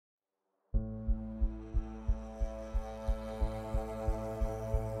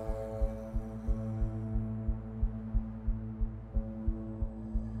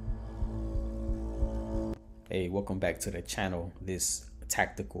Hey, welcome back to the channel, this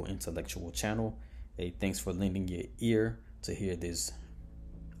tactical intellectual channel. Hey, thanks for lending your ear to hear this,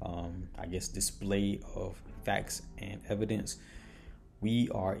 display of facts and evidence. We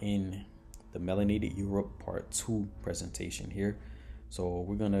are in the Melanated Europe Part 2 presentation here. So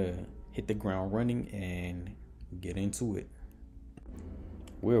we're going to hit the ground running and get into it.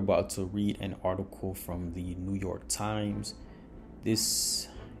 We're about to read an article from the New York Times. This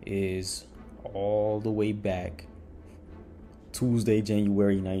is all the way back Tuesday,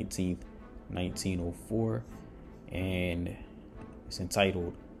 January 19th, 1904, and it's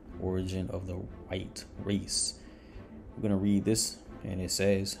entitled Origin of the White Race. We're going to read this, and it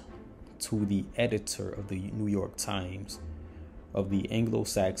says, to the editor of the New York Times, of the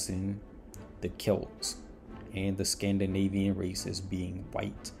Anglo-Saxon, the Celts, and the Scandinavian races being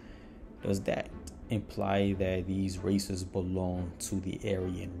white, does that imply that these races belong to the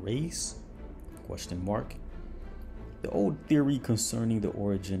Aryan race? ? The old theory concerning the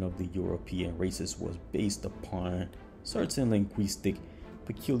origin of the European races was based upon certain linguistic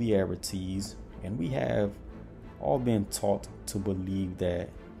peculiarities, and we have all been taught to believe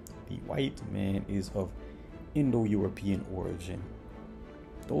that the white man is of Indo-European origin.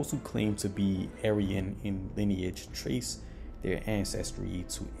 Those who claim to be Aryan in lineage trace their ancestry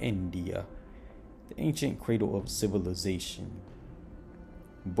to India, the ancient cradle of civilization.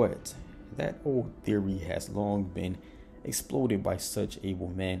 But that old theory has long been exploded by such able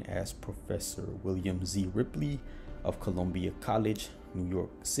men as Professor William Z Ripley of Columbia College, New York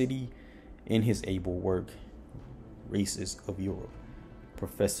City, in his able work, Races of Europe.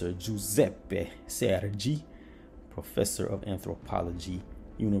 Professor Giuseppe Sergi, Professor of Anthropology,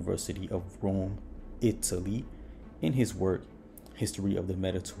 University of Rome, Italy, in his work, History of the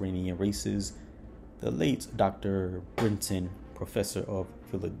Mediterranean Races. The late Dr. Brinton, Professor of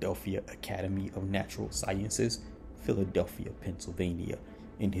Philadelphia Academy of Natural Sciences, Philadelphia, Pennsylvania,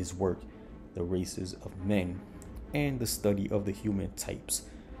 in his work, The Races of Men and the Study of the Human Types,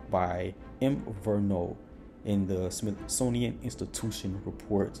 by M. Verneau, in the Smithsonian Institution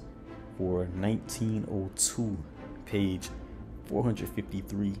report for 1902, page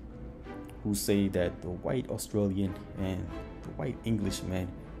 453, who say that the white Australian and the white Englishman,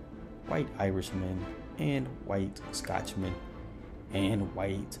 white Irishman, and white Scotchman and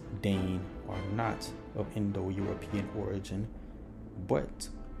white Dane are not of Indo-European origin, but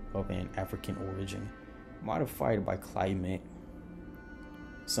of an African origin, modified by climate,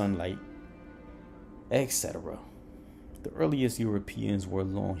 sunlight, etc. The earliest Europeans were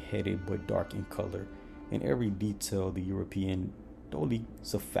long-headed but dark in color. In every detail, the European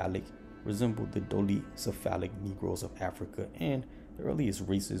dolichocephalic resembled the dolichocephalic Negroes of Africa, and the earliest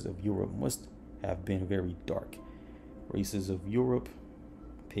races of Europe must have been very dark. Races of Europe,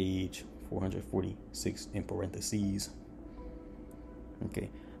 page 446 in parentheses. Okay,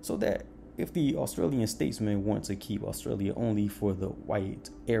 so that if the Australian statesmen want to keep Australia only for the white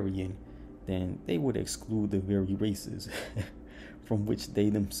Aryan, then they would exclude the very races from which they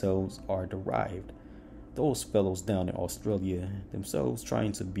themselves are derived. Those fellows down in Australia, themselves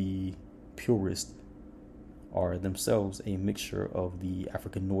trying to be purist, are themselves a mixture of the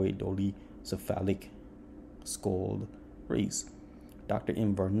Africanoid dolichocephalic skulled race. Dr.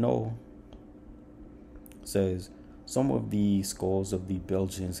 M. Verneau says some of the skulls of the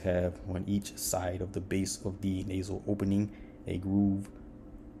Belgians have on each side of the base of the nasal opening a groove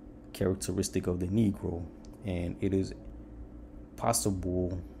characteristic of the Negro, and it is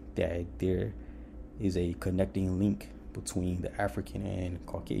possible that there is a connecting link between the African and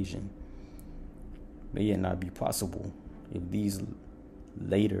Caucasian. May it not be possible if these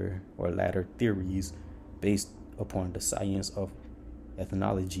latter theories based upon the science of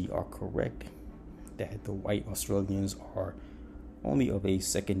ethnology are correct, that the white Australians are only of a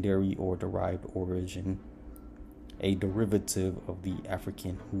secondary or derived origin, a derivative of the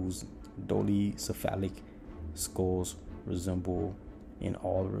African whose dolichocephalic skulls resemble in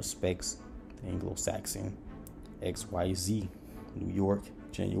all respects the Anglo-Saxon. XYZ, New York,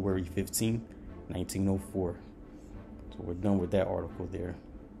 January 15, 1904. So we're done with that article there.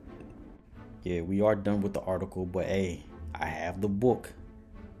 Yeah, we are done with the article, but hey, I have the book,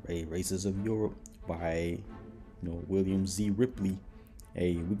 right? Races of Europe by William Z Ripley.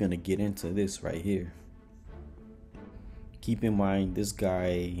 Hey, we're gonna get into this right here. Keep in mind, this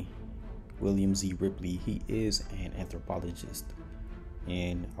guy, William Z Ripley, he is an anthropologist,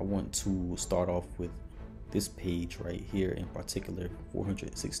 and I want to start off with this page right here, in particular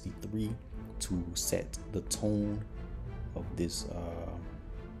 463, to set the tone of this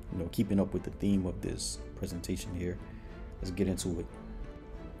keeping up with the theme of this presentation here. Let's get into it.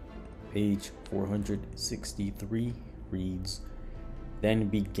 Page 463 reads, "Then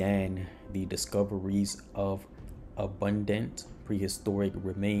began the discoveries of abundant prehistoric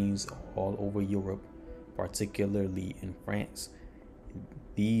remains all over Europe, particularly in France.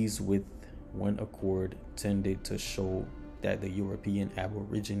 These, with one accord, tended to show that the European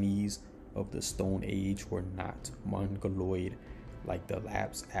aborigines of the Stone Age were not Mongoloid like the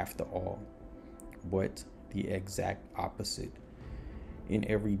Lapps after all, but the exact opposite. In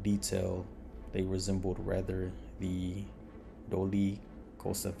every detail, they resembled rather the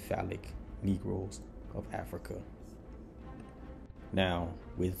dolichocephalic Negroes of Africa." Now,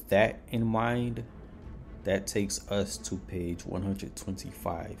 with that in mind, that takes us to page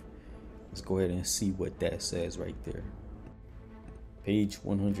 125. Let's go ahead and see what that says right there. Page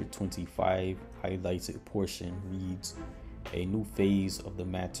 125, highlighted portion reads, "A new phase of the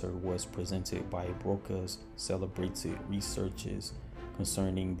matter was presented by Broca's celebrated researches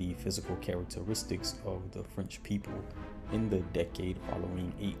concerning the physical characteristics of the French people in the decade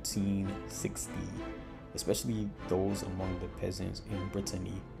following 1860, especially those among the peasants in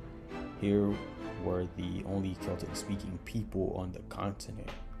Brittany. Here were the only Celtic-speaking people on the continent,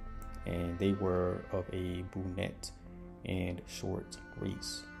 and they were of a brunette and short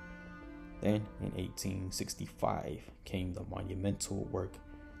race. Then in 1865 came the monumental work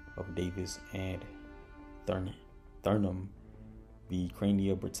of Davis and Thurnham, the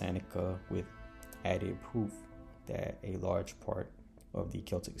Crania Britannica, with added proof that a large part of the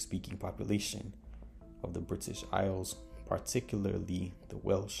Celtic-speaking population of the British Isles, particularly the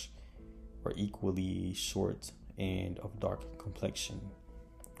Welsh, were equally short and of dark complexion.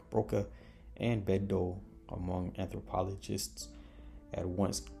 Broca and Beddoe, among anthropologists, at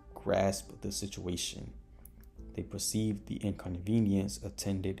once grasped the situation. They perceived the inconvenience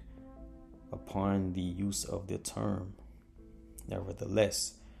attended upon the use of the term.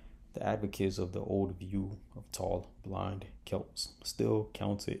 Nevertheless, the advocates of the old view of tall, blonde Celts still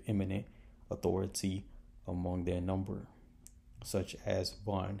counted eminent authority among their number, such as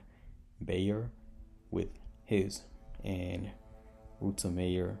von Baer with his and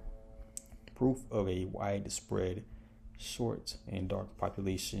Rotmeyer, proof of a widespread short and dark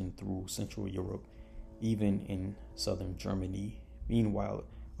population through Central Europe, even in southern Germany, meanwhile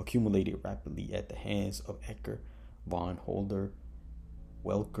accumulated rapidly at the hands of Ecker, von Holder,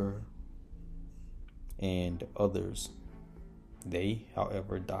 Welker, and others. They,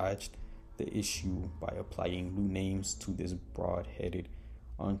 however, dodged the issue by applying new names to this broad-headed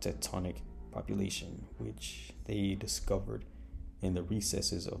autochthonic population, which they discovered in the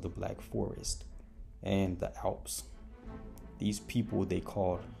recesses of the Black Forest and the Alps. These people they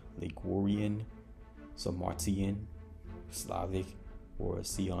called Ligurian, Sarmatian, Slavic, or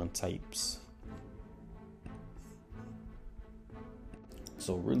Sion types."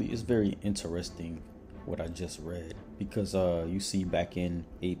 So really, it's very interesting what I just read, because you see back in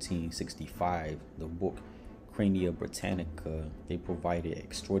 1865, the book Crania Britannica, they provided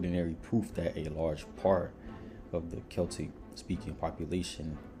extraordinary proof that a large part of the Celtic-speaking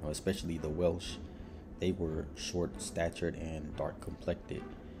population, especially the Welsh, they were short-statured and dark-complected.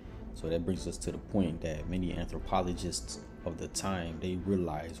 So that brings us to the point that many anthropologists of the time, they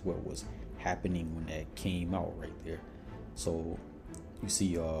realized what was happening when that came out right there. So you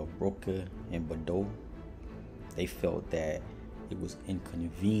see Broca and Beddoe, they felt that it was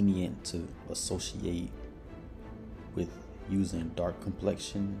inconvenient to associate with using dark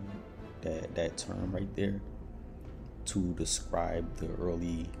complexion, that term right there, to describe the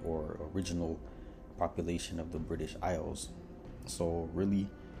early or original population of the British Isles. So really,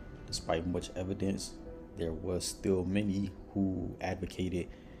 despite much evidence, there was still many who advocated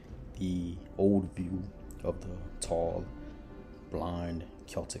the old view of the tall, blonde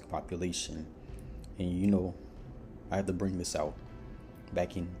Celtic population. And I have to bring this out.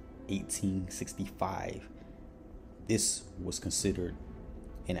 Back in 1865, this was considered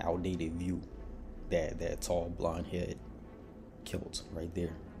an outdated view, that tall, blonde-haired Celt right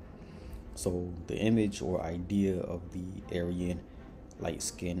there. So the image or idea of the Aryan,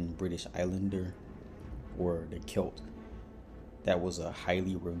 light-skinned British Islander, or the Celt, that was a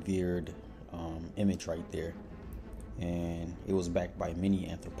highly revered image right there. And it was backed by many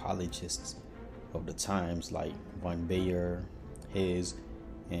anthropologists of the times, like von Baer, His,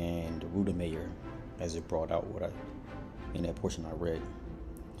 and Rotmeyer, as it brought out in that portion I read.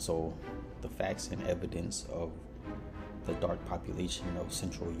 So the facts and evidence of the dark population of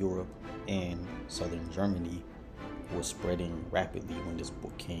Central Europe and southern Germany was spreading rapidly when this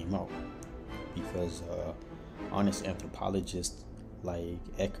book came out, because honest anthropologists like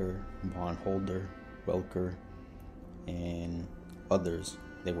Ecker, von Holder, Welker, and others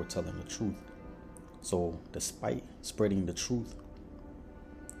they were telling the truth. So despite spreading the truth,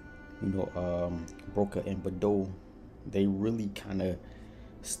 Broca and Badeau, they really kind of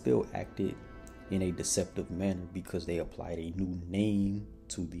still acted in a deceptive manner because they applied a new name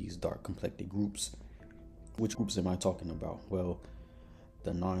to these dark complected groups. Which groups am I talking about? Well,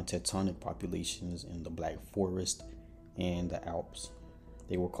 the non-Teutonic populations in the Black Forest and the Alps.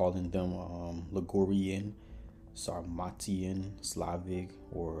 They were calling them Ligurian, Sarmatian, Slavic,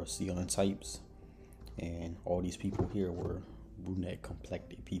 or Sion types. And all these people here were brunette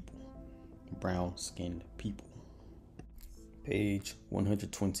complected people, brown skinned people. Page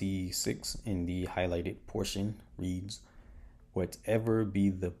 126 in the highlighted portion reads, "Whatever be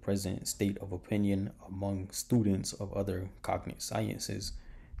the present state of opinion among students of other cognate sciences,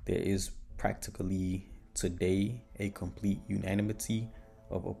 there is practically today a complete unanimity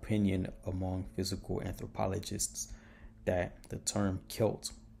of opinion among physical anthropologists that the term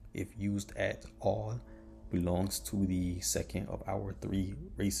Celt, if used at all, belongs to the second of our three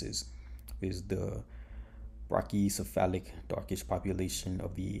races, is the brachycephalic darkish population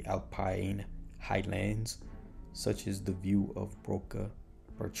of the Alpine highlands. Such is the view of Broca,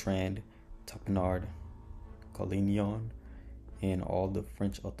 Bertrand, Topinard, Collignon, and all the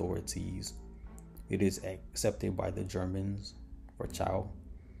French authorities. It is accepted by the Germans, Virchow,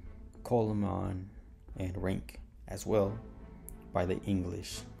 Coleman, and Rank, as well by the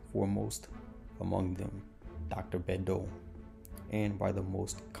English, foremost among them Dr. Bedeau, and by the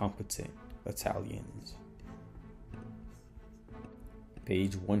most competent Italians."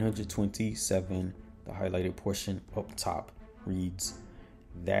 Page 127, the highlighted portion up top reads,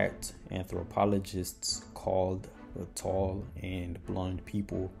 "That anthropologists called the tall and blonde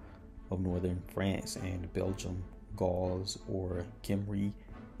people of northern France and Belgium Gauls or Cymry,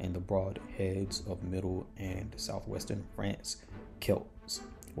 and the broad heads of middle and southwestern France Celts,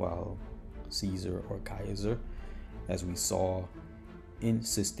 while Caesar or Kaiser, as we saw,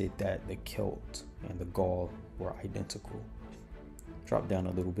 insisted that the Celt and the Gaul were identical." Drop down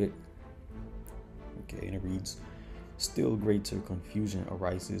a little bit. Okay, and it reads, "Still greater confusion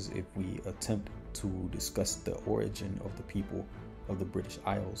arises if we attempt to discuss the origin of the people of the British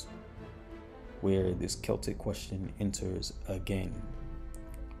Isles, where this Celtic question enters again.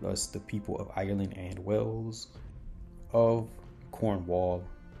 Thus the people of Ireland and Wales, of Cornwall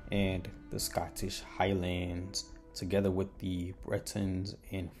and the Scottish Highlands, together with the Bretons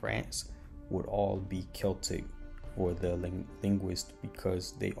in France, would all be Celtic for the linguist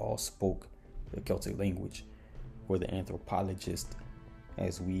because they all spoke the Celtic language. For the anthropologist,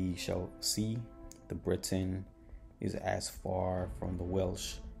 as we shall see, the Breton is as far from the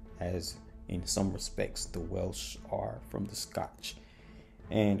Welsh as in some respects the Welsh are from the Scotch.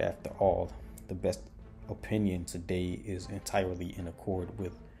 And after all, the best opinion today is entirely in accord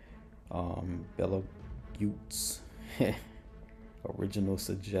with Bellagut's original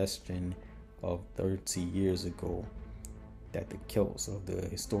suggestion of 30 years ago that the Celts of the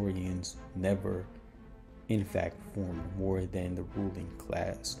historians never in fact formed more than the ruling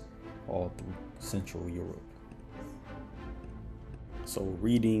class all through Central Europe." So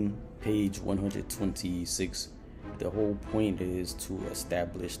reading page 126, the whole point is to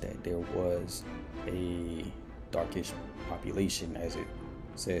establish that there was a darkish population, as it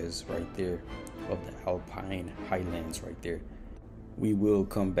says right there, of the Alpine highlands right there. We will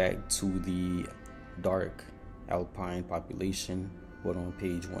come back to the dark Alpine population, but on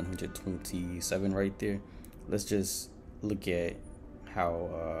page 127 right there, let's just look at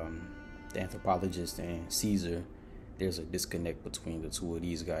how the anthropologist and Caesar, there's a disconnect between the two of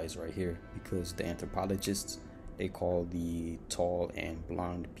these guys right here, because the anthropologists, they call the tall and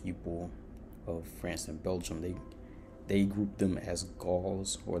blonde people of France and Belgium, they group them as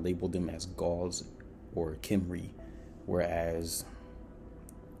Gauls or label them as Gauls or Cymry, whereas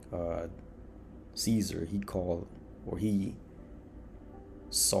Caesar, he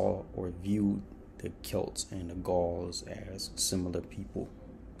saw or viewed the Celts and the Gauls as similar people.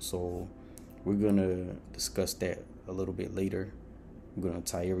 So we're gonna discuss that a little bit later. I'm gonna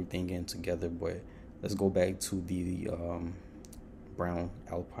tie everything in together, but let's go back to the brown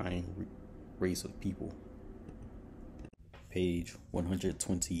Alpine race of people. Page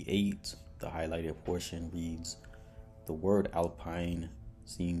 128, the highlighted portion reads, "The word Alpine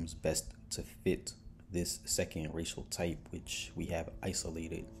seems best to fit this second racial type which we have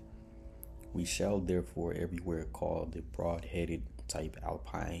isolated. We shall therefore everywhere call the broad-headed type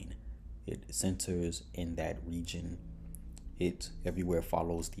Alpine. It centers in that region. It everywhere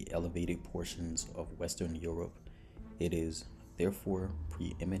follows the elevated portions of Western Europe. It is therefore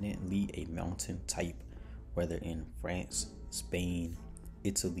preeminently a mountain type, whether in France, Spain,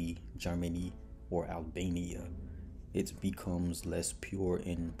 Italy, Germany, or Albania. It becomes less pure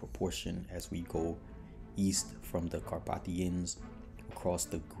in proportion as we go east from the Carpathians across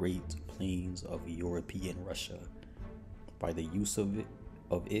the great plains of European Russia. By the use of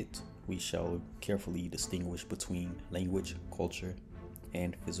it, we shall carefully distinguish between language, culture,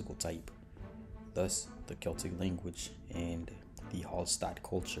 and physical type. Thus, the Celtic language and the Hallstatt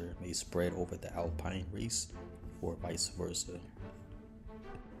culture may spread over the Alpine race or vice versa.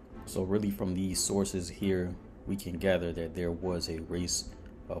 So really from these sources here, we can gather that there was a race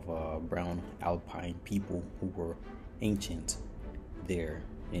of brown Alpine people who were ancient there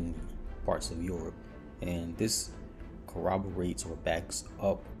in parts of Europe. And this corroborates or backs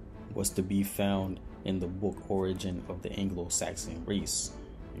up what's to be found in the book Origin of the Anglo-Saxon Race.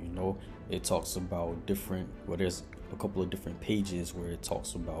 It talks about there's a couple of different pages where it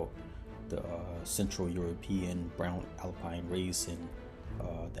talks about the Central European brown Alpine race and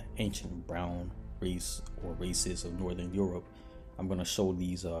the ancient brown race or races of Northern Europe. I'm going to show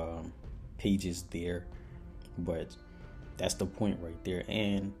these pages there, but that's the point right there.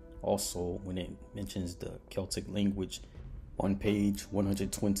 And also when it mentions the Celtic language on page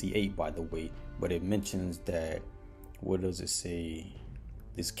 128, by the way, but it mentions that, what does it say?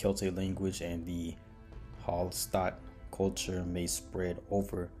 This Celtic language and the Hallstatt culture may spread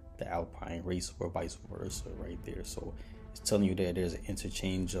over the Alpine race or vice versa right there. So it's telling you that there's an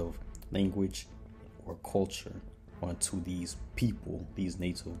interchange of language or culture onto these people, these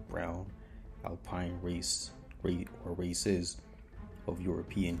native brown Alpine race or races of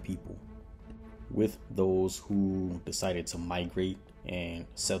European people, with those who decided to migrate and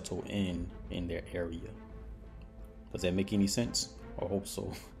settle in their area. Does that make any sense? I hope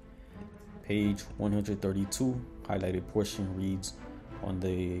so. Page 132, highlighted portion reads, on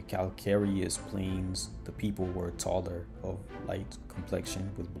the calcareous plains, the people were taller, of light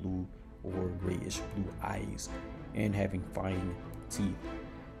complexion, with blue or grayish blue eyes, and having fine teeth.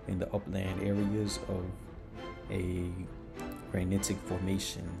 In the upland areas of a granitic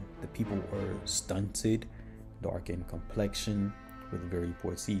formation, the people were stunted, dark in complexion, with very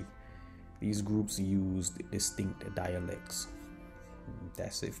poor teeth. These groups used distinct dialects.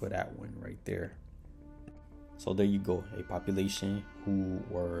 That's it for that one right there. So there you go, a population who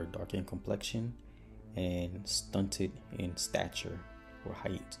were dark in complexion and stunted in stature or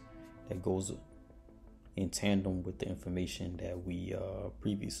height. That goes in tandem with the information that we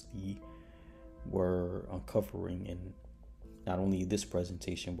previously were uncovering in not only this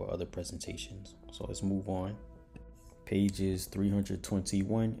presentation but other presentations. So let's move on. Pages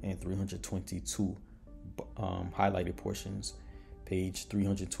 321 and 322, highlighted portions. Page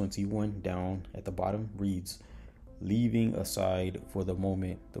 321 down at the bottom reads, leaving aside for the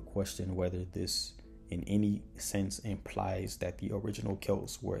moment the question whether this in any sense implies that the original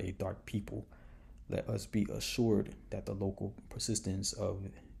Celts were a dark people, let us be assured that the local persistence of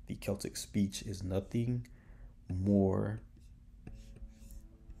the Celtic speech is nothing more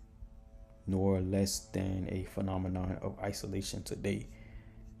nor less than a phenomenon of isolation today.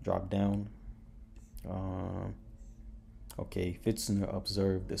 Drop down. Fitzner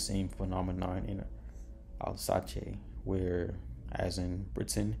observed the same phenomenon in Alsace, where, as in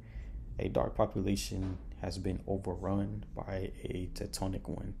Britain, a dark population has been overrun by a Teutonic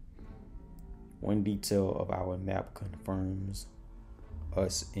one. One detail of our map confirms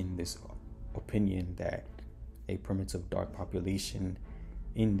us in this opinion that a primitive dark population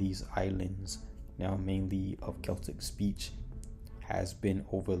in these islands, now mainly of Celtic speech, has been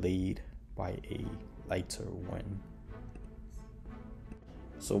overlaid by a lighter one.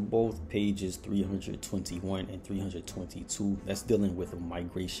 So both pages 321 and 322, that's dealing with a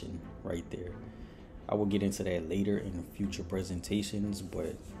migration right there. I will get into that later in future presentations,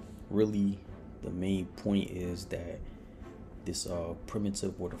 but really the main point is that this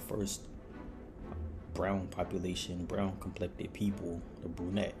primitive, or the first brown population, brown complected people, the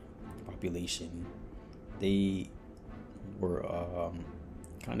brunette population, they were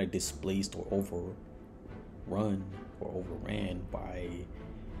kind of displaced or overrun or overran by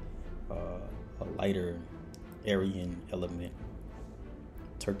a lighter Aryan element,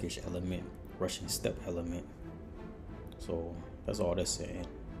 Turkish element, Russian steppe element. So that's all that's saying.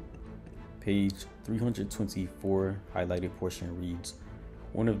 Page 324, highlighted portion reads,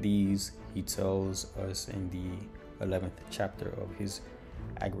 one of these, he tells us in the 11th chapter of his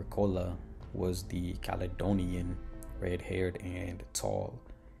Agricola, was the Caledonian, red-haired and tall.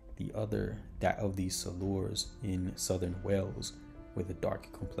 The other, that of the Silures in southern Wales, with a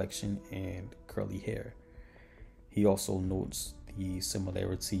dark complexion and curly hair. He also notes the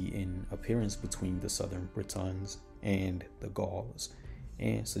similarity in appearance between the southern Britons and the Gauls,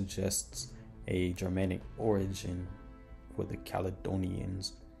 and suggests a Germanic origin for the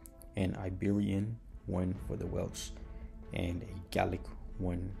Caledonians, an Iberian one for the Welsh, and a Gallic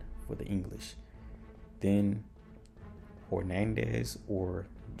one for the English. Then Hernandez or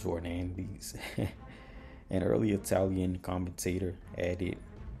Jornandez, an early Italian commentator, added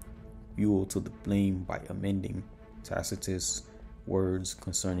fuel to the blame by amending Tacitus' words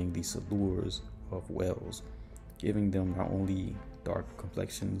concerning the Silures of Wales, giving them not only dark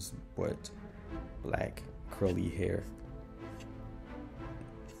complexions but black curly hair.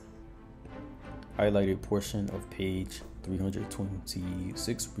 Highlighted portion of page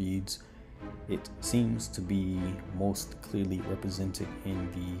 326 reads, "It seems to be most clearly represented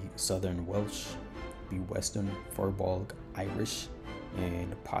in the Southern Welsh, the Western Firbolg Irish,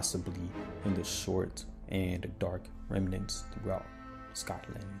 and possibly in the short and dark remnants throughout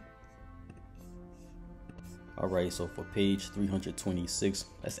Scotland." Alright, so for page 326,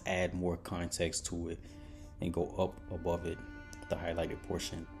 let's add more context to it and go up above it, the highlighted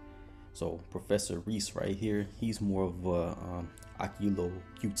portion. So Professor Reese right here, he's more of a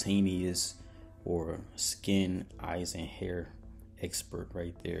oculocutaneous or skin, eyes, and hair expert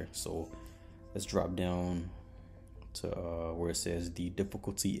right there. So let's drop down to where it says the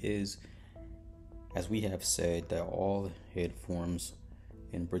difficulty is, as we have said, that all head forms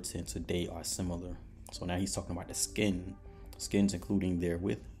in Britain today are similar. So now he's talking about the skins including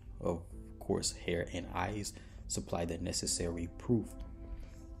therewith, of course, hair and eyes, supply the necessary proof.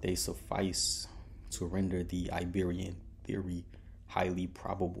 They suffice to render the Iberian theory highly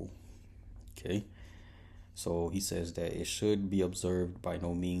probable. Okay, so he says that it should be observed by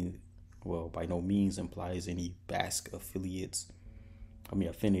no means implies any Basque affinities,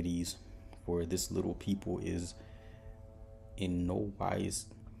 for this little people is in no wise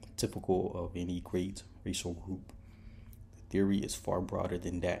typical of any great racial group. The theory is far broader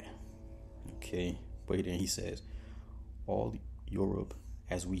than that. Okay, but then he says, all Europe,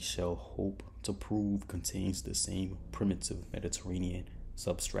 as we shall hope to prove, contains the same primitive Mediterranean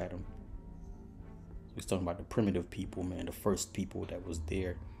substratum. He's talking about the primitive people, man, the first people that was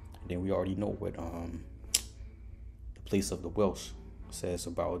there. And then we already know what the place of the Welsh says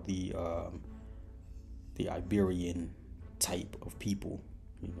about the Iberian type of people,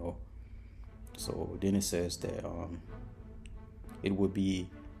 you know. So then it says that it would be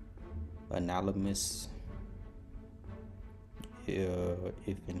anomalous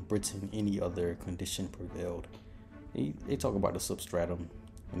if in Britain any other condition prevailed. They talk about the substratum,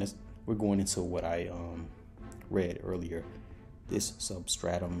 and we're going into what I read earlier. This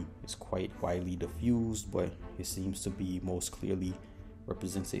substratum is quite widely diffused, but it seems to be most clearly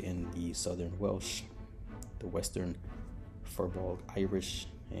represented in the Southern Welsh, the Western Firbolg Irish,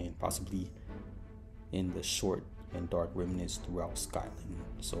 and possibly in the short and dark remnants throughout Scotland.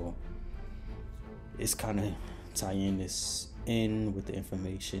 So it's kind of tying this in with the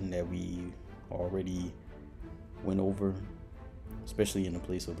information that we already went over, especially in the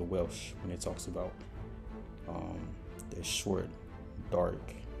place of the Welsh, when it talks about the short,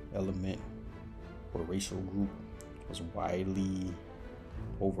 dark element or racial group was widely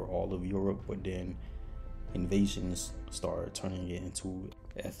over all of Europe, but then invasions started turning it into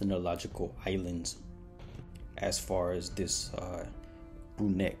ethnological islands. As far as this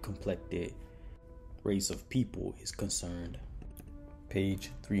brunette complected race of people is concerned,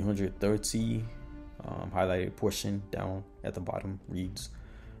 page 330, highlighted portion down at the bottom reads,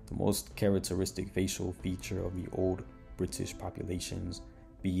 the most characteristic facial feature of the old British populations,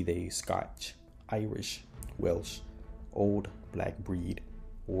 be they Scotch, Irish, Welsh, Old Black Breed,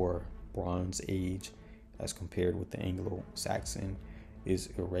 or Bronze Age, as compared with the Anglo-Saxon, is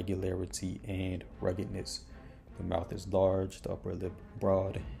irregularity and ruggedness. The mouth is large, the upper lip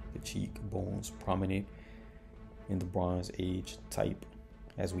broad, the cheek bones prominent. In the Bronze Age type,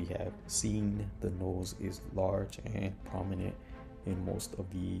 as we have seen, the nose is large and prominent. In most of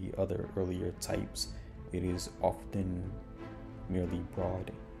the other earlier types, it is often merely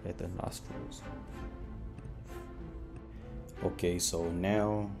broad at the nostrils. Okay, so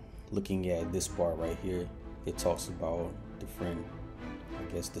now looking at this part right here, it talks about different,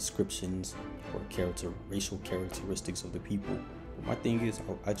 descriptions or racial characteristics of the people. But my thing is,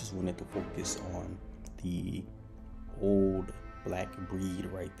 I just wanted to focus on the old black breed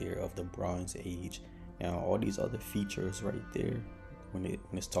right there of the Bronze Age. Now, all these other features right there, when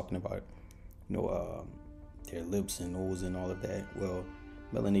it's talking about, their lips and nose and all of that, well,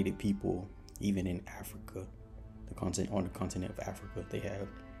 melanated people, even in Africa, on the continent of Africa, they have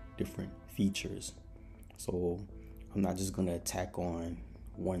different features. So I'm not just gonna attack on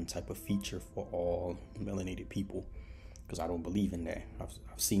one type of feature for all melanated people, because I don't believe in that. I've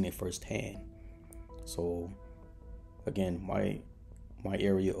seen it firsthand. So again, my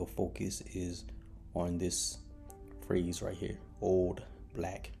area of focus is on this phrase right here, old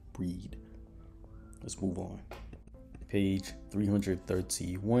black breed. Let's move on. Page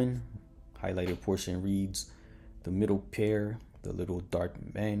 331, highlighted portion reads, the middle pair, the little dark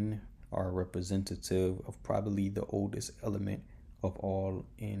men, are representative of probably the oldest element of all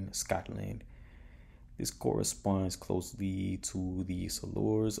in Scotland. This corresponds closely to the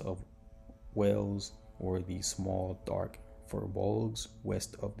salures of Wales or the small dark furbolgs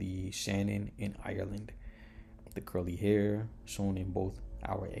west of the Shannon in Ireland. The curly hair shown in both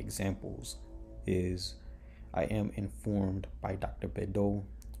our examples is, I am informed by Dr. Beddoe,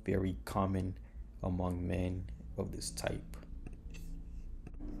 very common among men of this type.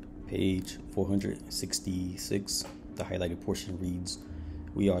 Page 466, the highlighted portion reads,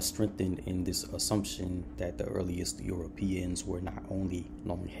 we are strengthened in this assumption that the earliest Europeans were not only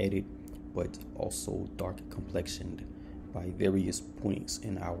long-headed, but also dark-complexioned. By various points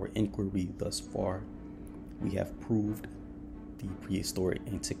in our inquiry thus far, we have proved the prehistoric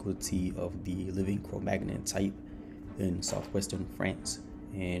antiquity of the living Cro-Magnon type in southwestern France,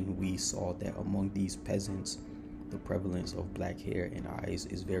 and we saw that among these peasants, the prevalence of black hair and eyes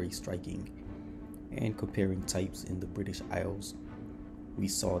is very striking. And comparing types in the British Isles, we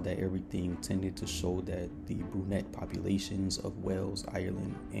saw that everything tended to show that the brunette populations of Wales,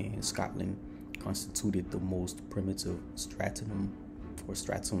 Ireland, and Scotland constituted the most primitive stratum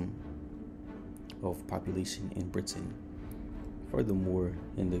of population in Britain. Furthermore,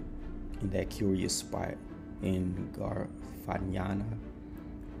 in that curious spot in Garfagnana,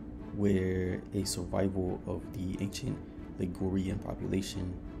 where a survival of the ancient Ligurian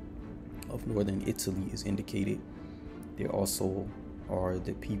population of northern Italy is indicated, there also are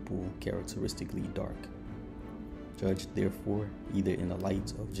the people characteristically dark. Judged therefore either in the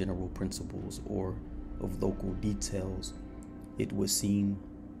light of general principles or of local details, it would seem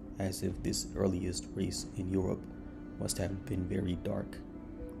as if this earliest race in Europe must have been very dark.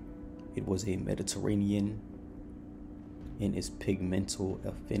 It was a Mediterranean in its pigmental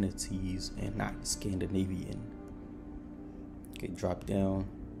affinities and not Scandinavian. Okay, drop down.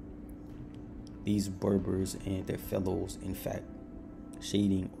 These Berbers and their fellows, in fact,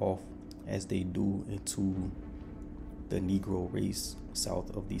 shading off as they do into the Negro race south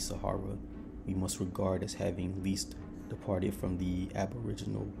of the Sahara, we must regard as having least departed from the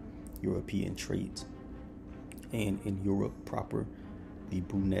aboriginal European traits. And in Europe proper, the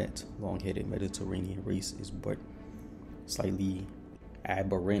brunette, long-headed Mediterranean race is but slightly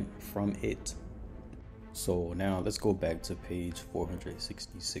aberrant from it. So now let's go back to page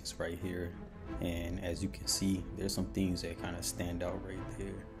 466 right here. And as you can see, there's some things that kind of stand out right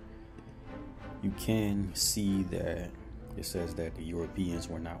there. You can see that it says that the Europeans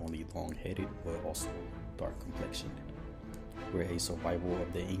were not only long-headed, but also dark-complexioned. Where a survival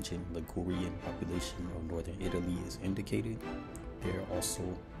of the ancient Ligurian population of northern Italy is indicated, there also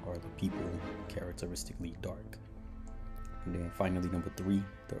are the people characteristically dark. And then finally, number 3,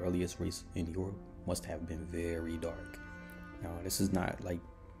 the earliest race in Europe must have been very dark. Now, this is not like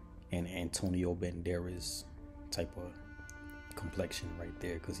an Antonio Banderas type of complexion right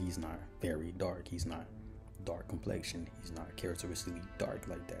there, because he's not very dark. He's not dark complexion. He's not characteristically dark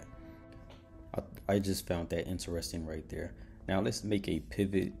like that. I just found that interesting right there. Now let's make a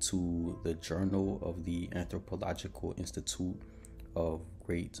pivot to the Journal of the Anthropological Institute of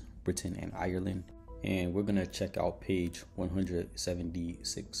Great Britain and Ireland, and we're gonna check out page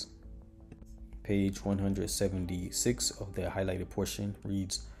 176. Page 176 of the highlighted portion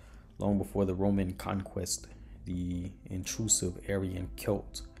reads, long before the Roman conquest, the intrusive Aryan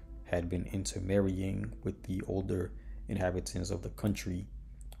Celt had been intermarrying with the older inhabitants of the country,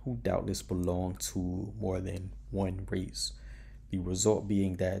 who doubtless belonged to more than one race. The result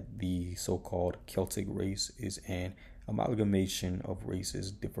being that the so-called Celtic race is an amalgamation of races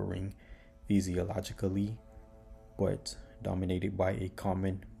differing physiologically, but dominated by a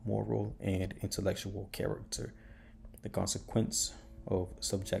common moral and intellectual character, the consequence of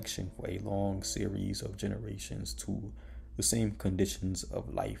subjection for a long series of generations to the same conditions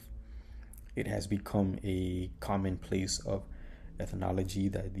of life. It has become a commonplace of ethnology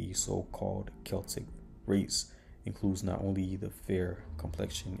that the so-called Celtic race includes not only the fair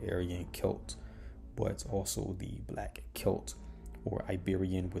complexion Aryan Celt, but also the black Celt, or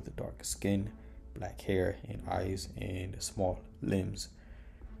Iberian with dark skin, black hair and eyes, and small limbs.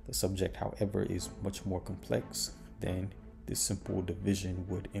 The subject, however, is much more complex than this simple division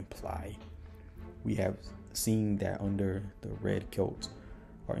would imply. We have seen that under the red Celt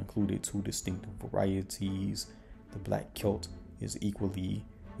are included two distinct varieties, The black Celt is equally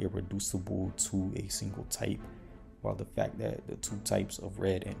irreducible to a single type, while the fact that the two types of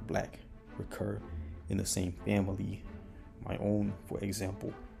red and black recur in the same family, my own for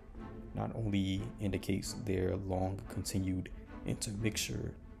example, not only indicates their long continued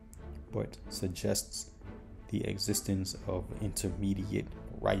intermixture, but suggests the existence of intermediate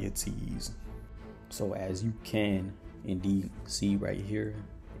varieties. So as you can indeed see right here,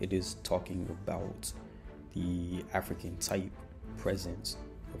 it is talking about the African type presence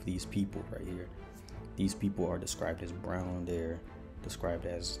of these people right here. These people are described as brown. They're described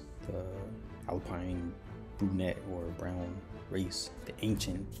as the Alpine brunette or brown race, the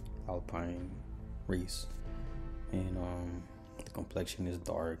ancient Alpine race. And the complexion is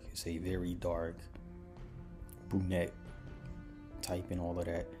dark. It's a very dark brunette type and all of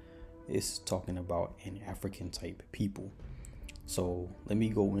that. It's talking about an African type people. So let me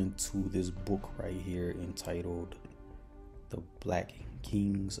go into this book right here entitled The Black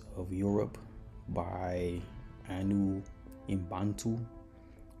Kings of Europe by Anu Mbantu.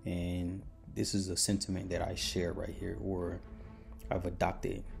 And this is a sentiment that I share right here, or I've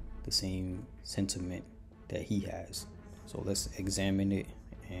adopted the same sentiment that he has. So let's examine it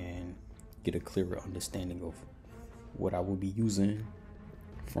and get a clearer understanding of what I will be using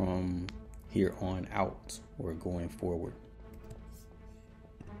from here on out or going forward.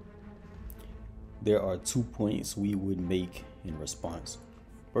 There are 2 points we would make in response.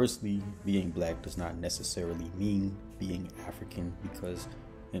 Firstly, being black does not necessarily mean being African, because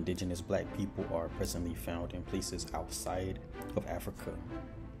indigenous black people are presently found in places outside of Africa.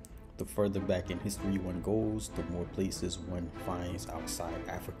 The further back in history one goes, the more places one finds outside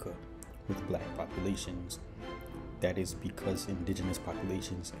Africa with black populations. That is because indigenous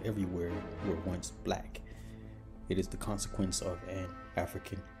populations everywhere were once black. It is the consequence of an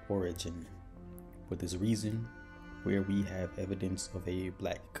African origin. For this reason, where we have evidence of a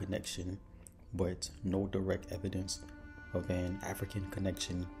black connection, but no direct evidence of an African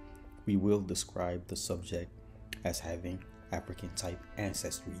connection, we will describe the subject as having African type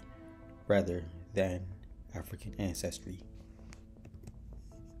ancestry rather than African ancestry.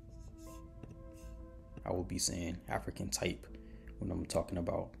 I will be saying African type when I'm talking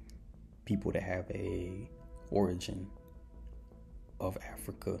about people that have a origin of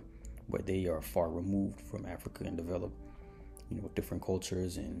Africa, but they are far removed from Africa and develop, different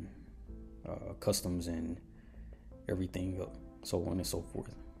cultures and customs and everything, so on and so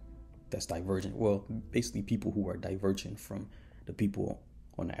forth. That's divergent. Well, basically people who are divergent from the people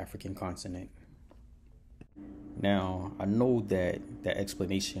on the African continent. Now, I know that that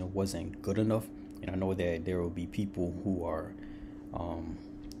explanation wasn't good enough, and I know that there will be people who are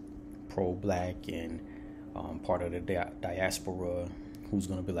pro-black and part of the diaspora who's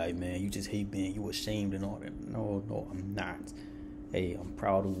gonna be like, man, you just hate being, you ashamed and all that. No, I'm not. Hey, I'm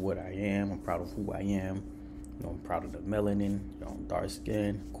proud of what I am. I'm proud of who I am. I'm proud of the melanin. Dark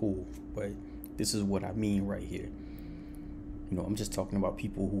skin, cool. But this is what I mean right here. I'm just talking about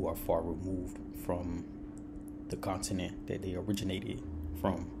people who are far removed from the continent that they originated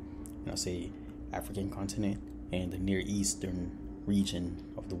from. And I say African continent and the Near Eastern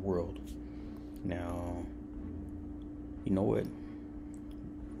region of the world. Now, you know what?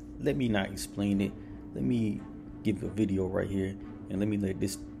 Let me not explain it. Let me give a video right here, and let me let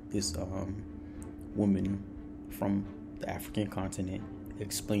this woman from the African continent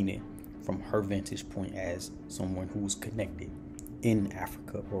explain it from her vantage point as someone who's connected in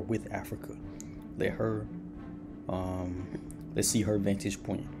Africa or with Africa. Let her let's see her vantage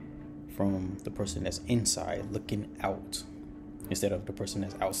point from the person that's inside looking out instead of the person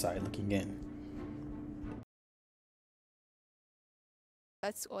that's outside looking in.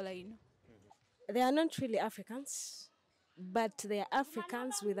 That's all I know. They are not really Africans, but they are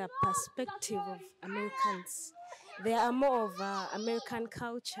Africans with a perspective of Americans. They are more of American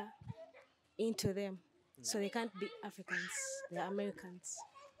culture into them. So they can't be Africans. They are Americans.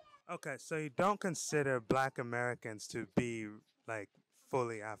 Okay, so you don't consider Black Americans to be like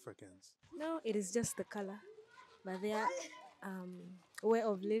fully Africans? No, it is just the color. But their way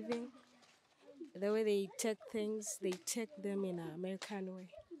of living, the way they take things, they take them in an American way,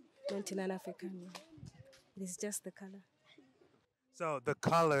 not in an African way. It is just the color. So the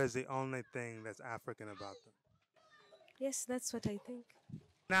color is the only thing that's African about them. Yes, that's what I think.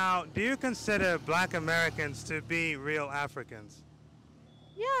 Now, do you consider Black Americans to be real Africans?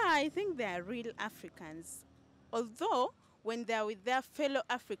 Yeah, I think they are real Africans. Although, when they're with their fellow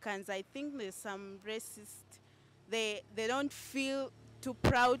Africans, I think there's some racist. They don't feel too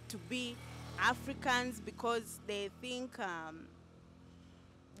proud to be Africans because they think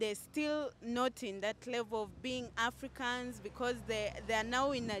they're still not in that level of being Africans because they're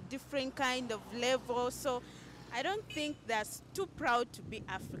now in a different kind of level. So I don't think they're too proud to be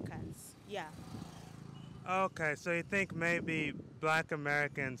Africans. Yeah. Okay, so you think maybe black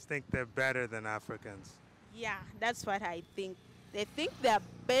Americans think they're better than Africans? Yeah, that's what I think. They think they're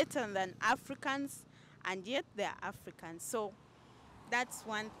better than Africans, and yet they're Africans. So that's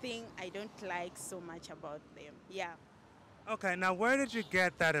one thing I don't like so much about them. Yeah. Okay, now where did you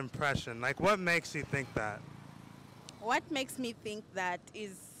get that impression? Like, what makes you think that? What makes me think that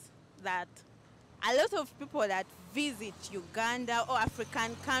is that a lot of people that visit Uganda or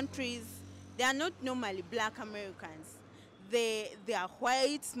African countries, they are not normally black Americans. They are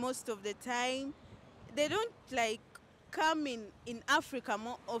whites most of the time. They don't like come in Africa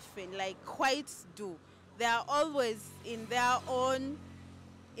more often like whites do. They are always in their own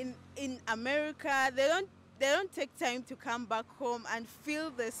in America. They don't take time to come back home and feel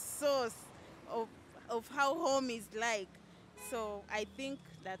the source of how home is like. So I think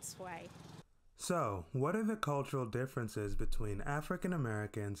that's why. So, what are the cultural differences between African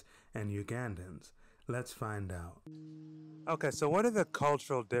Americans and Ugandans? Let's find out. Okay, so what are the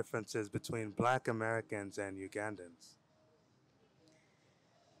cultural differences between black Americans and Ugandans?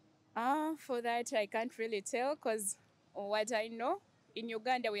 For that, I can't really tell because what I know, in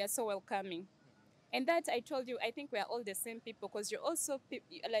Uganda, we are so welcoming. And that I told you, I think we are all the same people because you're also,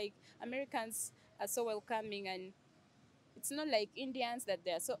 like, Americans are so welcoming, and it's not like Indians that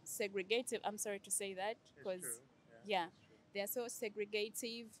they are so segregative. I'm sorry to say that because, yeah, they are so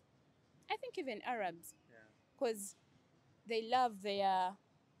segregative. I think even Arabs, because they love their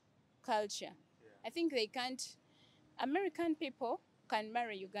culture. I think they can't, American people can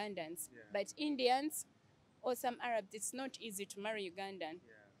marry Ugandans, but Indians or some Arabs, it's not easy to marry Ugandan.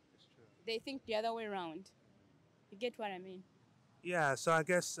 They think the other way around. You get what I mean? Yeah, so I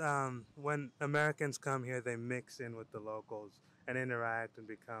guess when Americans come here, they mix in with the locals and interact and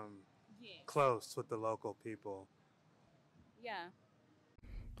become close with the local people. Yeah.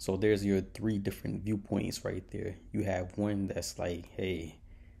 So there's your three different viewpoints right there. You have one that's like, hey,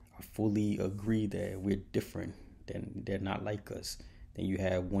 I fully agree that we're different, then they're not like us. Then you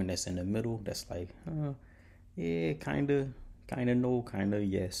have one that's in the middle that's like, yeah, kind of no, kind of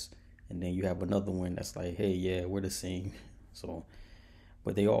yes. And then you have another one that's like, hey, yeah, we're the same. So,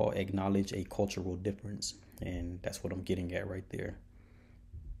 but they all acknowledge a cultural difference, and that's what I'm getting at right there.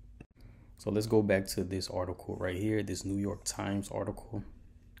 So let's go back to this article right here, this New York Times article,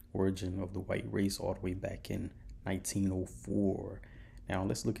 Origin of the White Race, all the way back in 1904. Now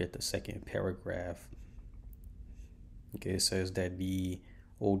let's look at the second paragraph. Okay, it says that the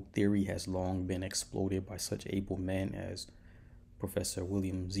old theory has long been exploded by such able men as Professor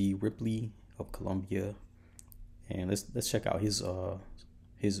William Z Ripley of Columbia, and let's check out his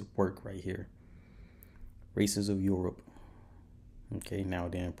work right here. Races of Europe. Okay, now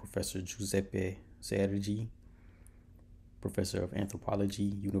then, Professor Giuseppe Sergi, Professor of Anthropology,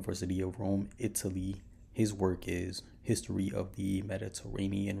 University of Rome, Italy. His work is History of the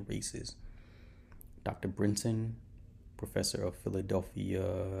Mediterranean Races. Dr. Brinton, Professor of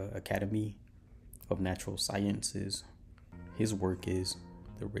Philadelphia Academy of Natural Sciences. His work is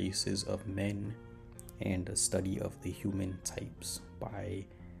The Races of Men and the Study of the Human Types by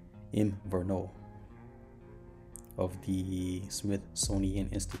M. Verneau of the Smithsonian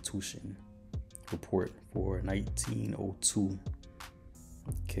Institution. Report for 1902.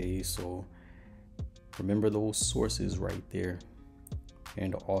 Okay, so remember those sources right there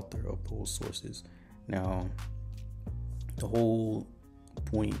and the author of those sources. Now, the whole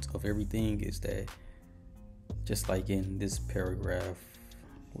point of everything is that just like in this paragraph,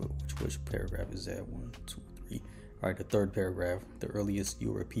 which paragraph is that? 1, 2, 3. All right, the third paragraph. The earliest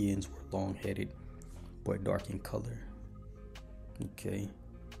Europeans were long-headed but dark in color. Okay,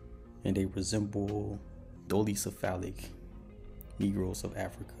 and they resemble dolicephalic Negroes of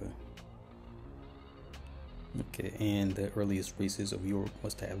Africa. Okay, and the earliest races of Europe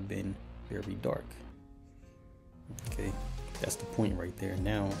must have been very dark. Okay, that's the point right there.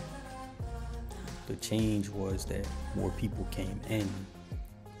 Now, the change was that more people came in.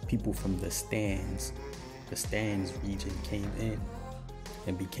 People from the stands region came in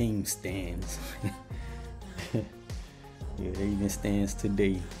and became stands. Yeah, they even stands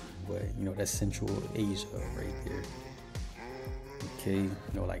today, but that's Central Asia right there. Okay,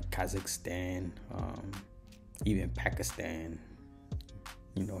 like Kazakhstan, even Pakistan,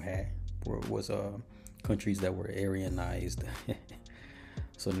 was countries that were Aryanized.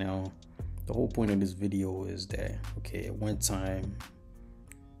 So now the whole point of this video is that, okay, at one time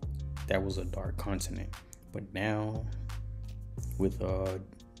that was a dark continent, but now with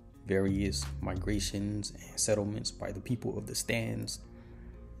various migrations and settlements by the people of the stands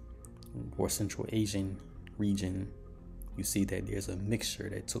or Central Asian region, you see that there's a mixture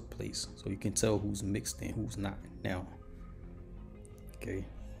that took place. So you can tell who's mixed and who's not now. Okay,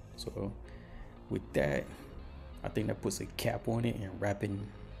 so with that, I think that puts a cap on it and wrapping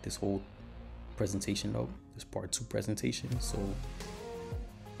this whole presentation up, this part 2 presentation. So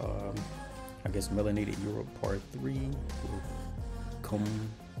I guess Melanated Europe part 3 will come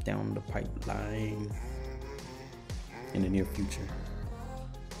down the pipeline in the near future.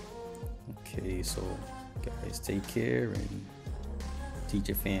 Okay, so guys, take care and teach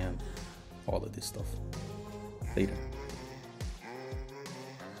your fam all of this stuff. Later.